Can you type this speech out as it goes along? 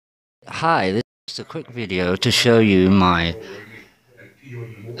Hi, this is a quick video to show you my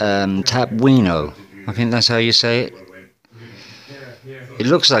Tapuino. I think that's how you say it. It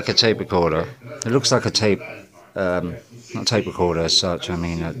looks like a tape recorder. It looks like a tape, not tape recorder as such, I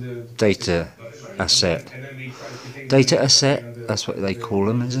mean a data asset. Data asset, that's what they call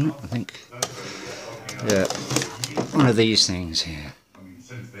them, isn't it? I think. Yeah, one of these things here.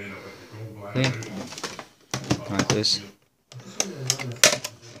 See? Like this.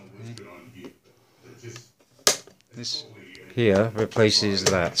 This here replaces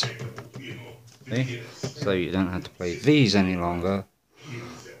that. See? So you don't have to play these any longer.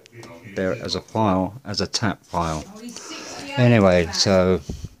 They're as a file, as a tap file. Anyway, so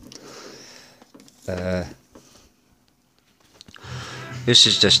this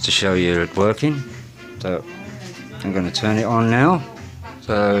is just to show you it working. So I'm going to turn it on now.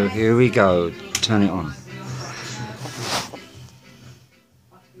 So here we go. Turn it on.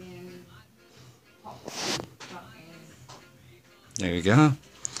 There we go.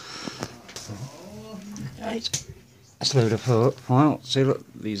 Let's load a file. See, look,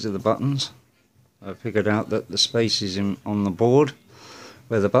 these are the buttons. I figured out that the spaces on the board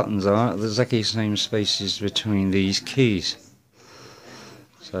where the buttons are, there's exactly the same spaces between these keys.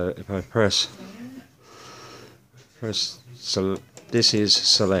 So if I press, so this is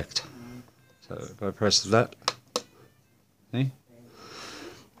select. So if I press that, see,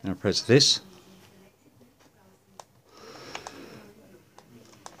 and I press this,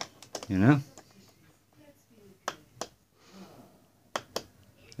 you know,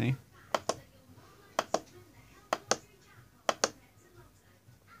 see,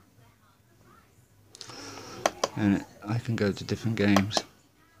 and I can go to different games.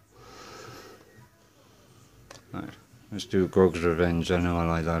 Right, let's do Grog's Revenge. I know I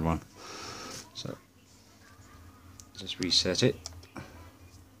like that one. So just reset it.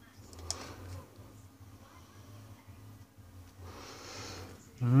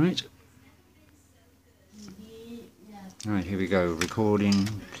 Alright. Alright, here we go. Recording,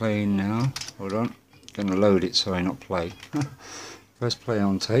 playing now. Hold on. Gonna load it so I not play. Press play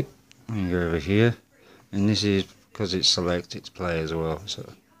on tape. And go over here. And this is because it's select, it's play as well. So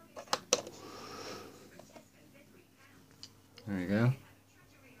there we go.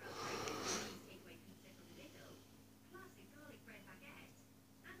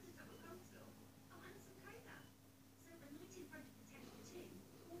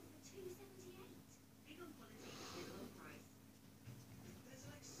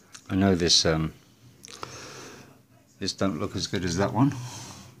 I know this this don't look as good as that one.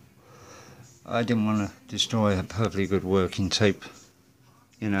 I didn't want to destroy a perfectly good working tape,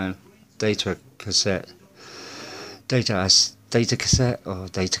 you know, data cassette, data cassette or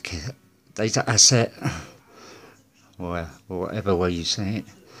data asset, or whatever way you say it.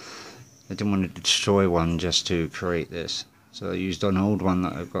 I didn't want to destroy one just to create this, so I used an old one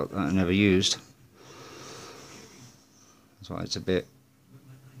that I've got that I never used. That's why it's a bit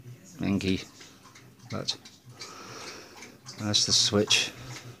manky, but that's the switch.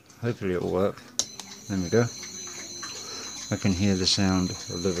 Hopefully it'll work. There we go. I can hear the sound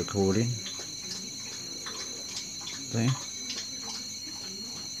of the recording. See?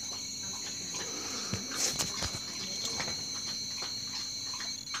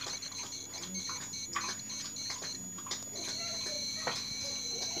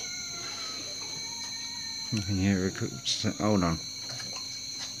 You can hear it. Hold on.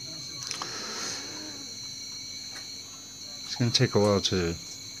 It's going to take a while to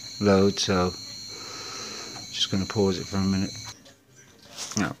load, so just going to pause it for a minute.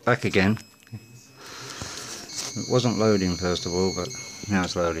 Now back again. It wasn't loading first of all, but now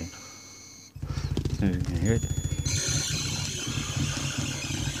it's loading. So you can hear it.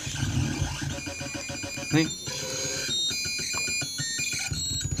 See?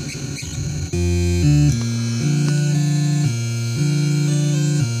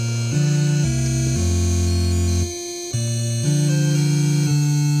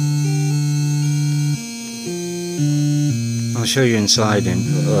 I'll show you inside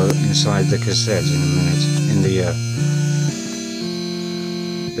inside the cassette in a minute, in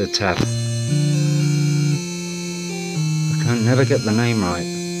the tap. I can never get the name right.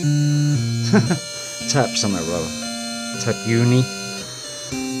 Tap something or other.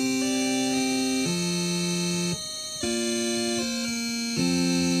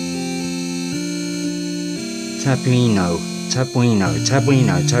 Tapuino. Tapuino.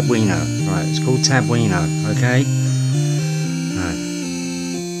 Right, it's called Tapuino, okay?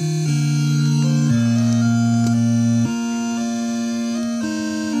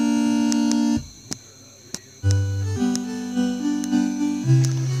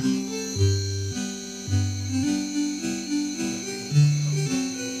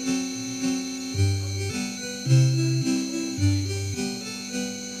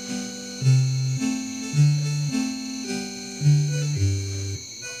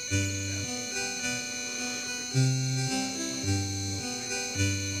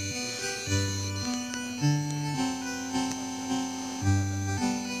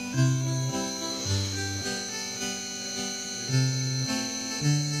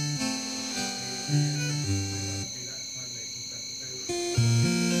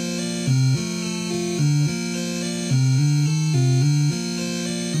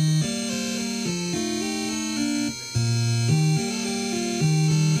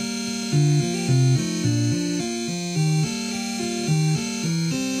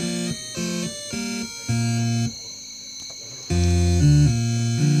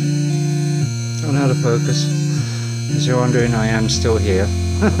 focus. As you're wondering, I am still here.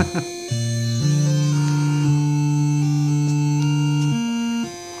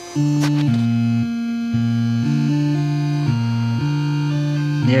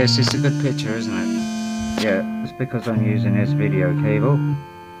 Yes, it's a good picture, isn't it? Yeah, it's because I'm using this video cable.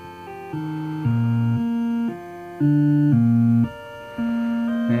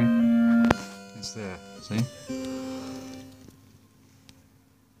 Yeah, it's there, see?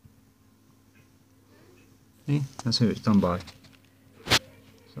 See, that's who it's done by.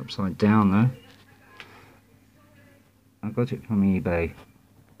 It's upside down though. I got it from eBay.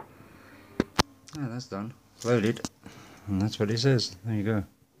 Yeah, that's done. It's loaded. And that's what it says. There you go.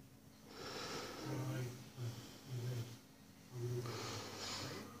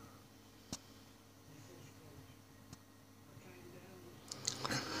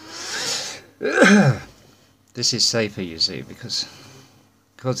 This is safer, you see, because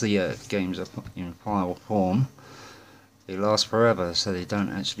the games are in file form, they last forever, so they don't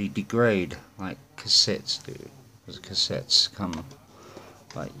actually degrade like cassettes do. Because cassettes come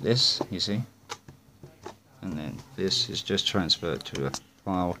like this, you see, and then this is just transferred to a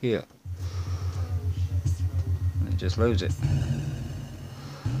file here, and it just loads it.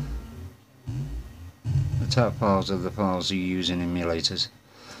 The tap files are the files you use in emulators,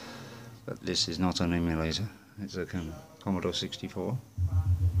 but this is not an emulator, it's a Commodore 64.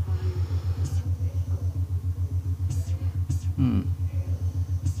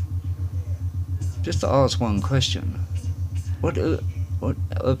 Just to ask one question, what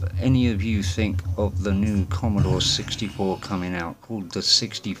of any of you think of the new Commodore 64 coming out called the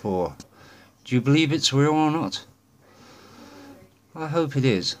 64? Do you believe it's real or not? I hope it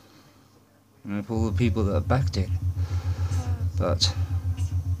is, you know, for all the people that have backed it. But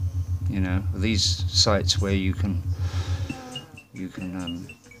you know, these sites where they can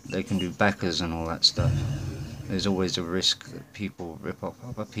do backers and all that stuff, there's always a risk that people rip off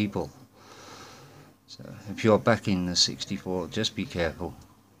other people. So if you're backing the 64, just be careful.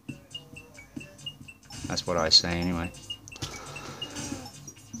 That's what I say anyway.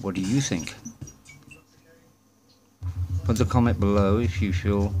 What do you think? Put the comment below if you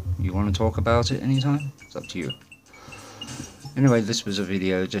feel you want to talk about it anytime. It's up to you. Anyway, this was a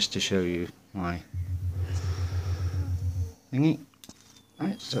video just to show you my thingy.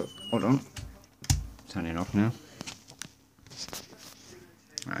 Right, so hold on. Turn it off now.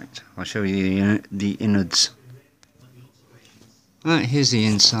 Right, I'll show you the innards. Right, here's the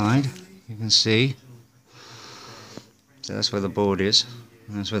inside. You can see. So that's where the board is.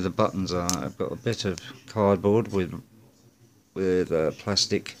 And that's where the buttons are. I've got a bit of cardboard with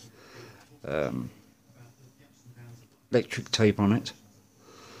plastic electric tape on it,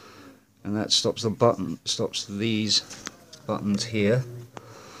 and that stops these buttons here.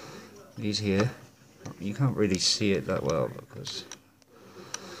 These here. You can't really see it that well because.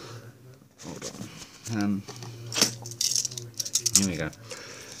 Hold on. Here we go.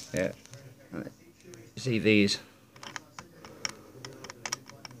 Yeah. See these?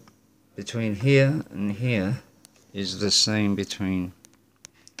 Between here and here is the same between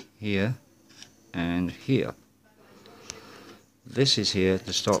here and here. This is here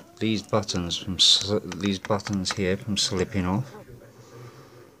to stop these buttons here from slipping off.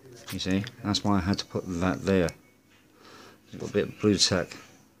 You see? That's why I had to put that there. There's got a bit of blue tack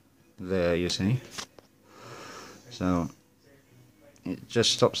there, you see. So it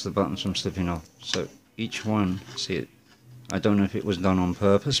just stops the buttons from slipping off. So each one, see it, I don't know if it was done on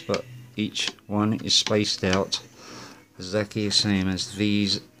purpose, but each one is spaced out exactly the same as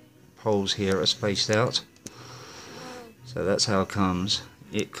these poles here are spaced out. So that's how it comes.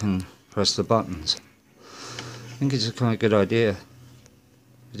 It can press the buttons. I think it's a quite good idea,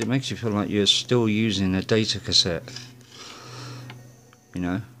 because it makes you feel like you're still using a data cassette, you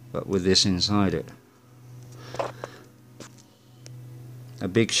know, but with this inside it. A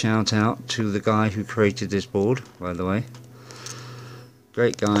big shout out to the guy who created this board, by the way.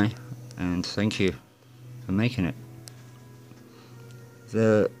 Great guy, and thank you for making it.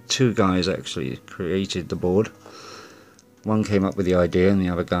 The two guys actually created the board. One came up with the idea and the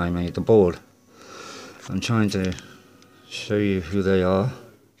other guy made the board. I'm trying to show you who they are.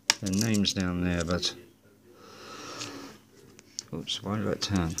 Their name's down there, but oops, why did that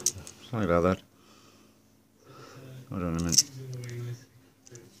turn? Sorry about that. Hold on a minute.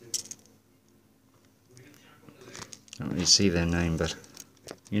 Don't really see their name, but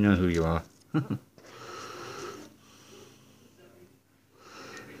you know who you are. And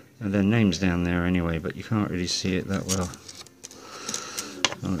their name's down there anyway, but you can't really see it that well.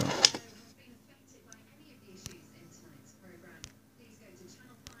 Hold on.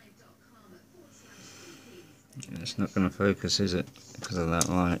 not going to focus, is it? Because of that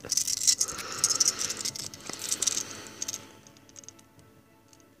light.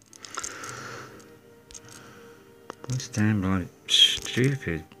 It's damn like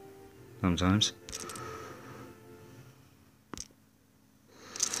stupid sometimes.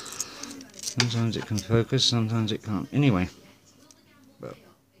 Sometimes it can focus, sometimes it can't. Anyway, but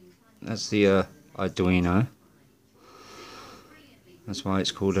that's the Arduino. That's why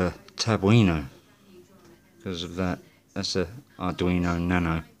it's called a Tapuino, because of that. That's a Arduino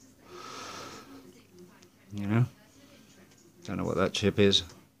Nano. You know, don't know what that chip is.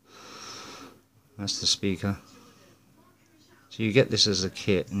 That's the speaker. So you get this as a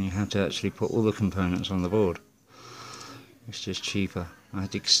kit, and you have to actually put all the components on the board. It's just cheaper. I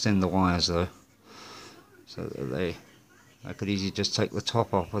had to extend the wires though, so that I could easily just take the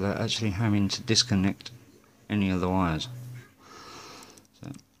top off without actually having to disconnect any of the wires.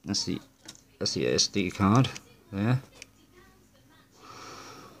 So that's the SD card there.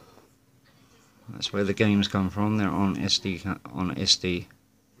 That's where the games come from. They're on an SD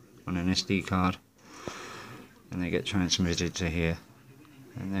card, and they get transmitted to here,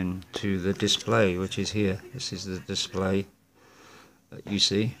 and then to the display, which is here. This is the display that you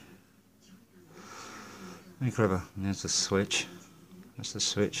see. Very clever. And there's the switch. That's the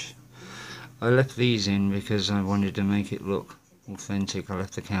switch. I left these in because I wanted to make it look authentic. I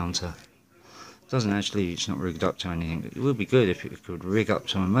left the counter. It doesn't actually, it's not rigged up to anything. It would be good if it could rig up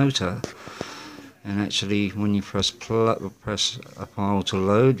to a motor, and actually when you press a file to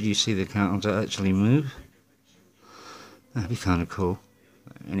load, you see the counter actually move. That'd be kind of cool.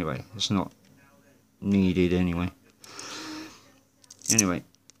 Anyway, it's not needed anyway. Anyway,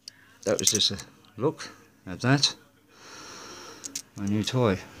 that was just a look at that. My new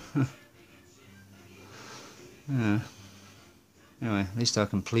toy. Yeah. Anyway, at least I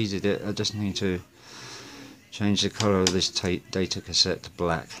completed it. I just need to change the colour of this data cassette to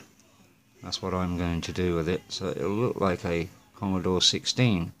black. That's what I'm going to do with it. So it'll look like a Commodore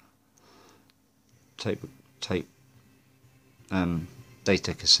 16 data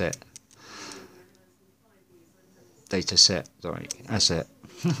cassette. Asset.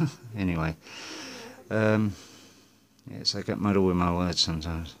 Anyway, yes, I get muddled with my words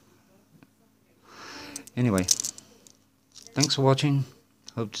sometimes. Anyway, thanks for watching.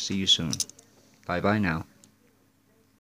 Hope to see you soon. Bye bye now.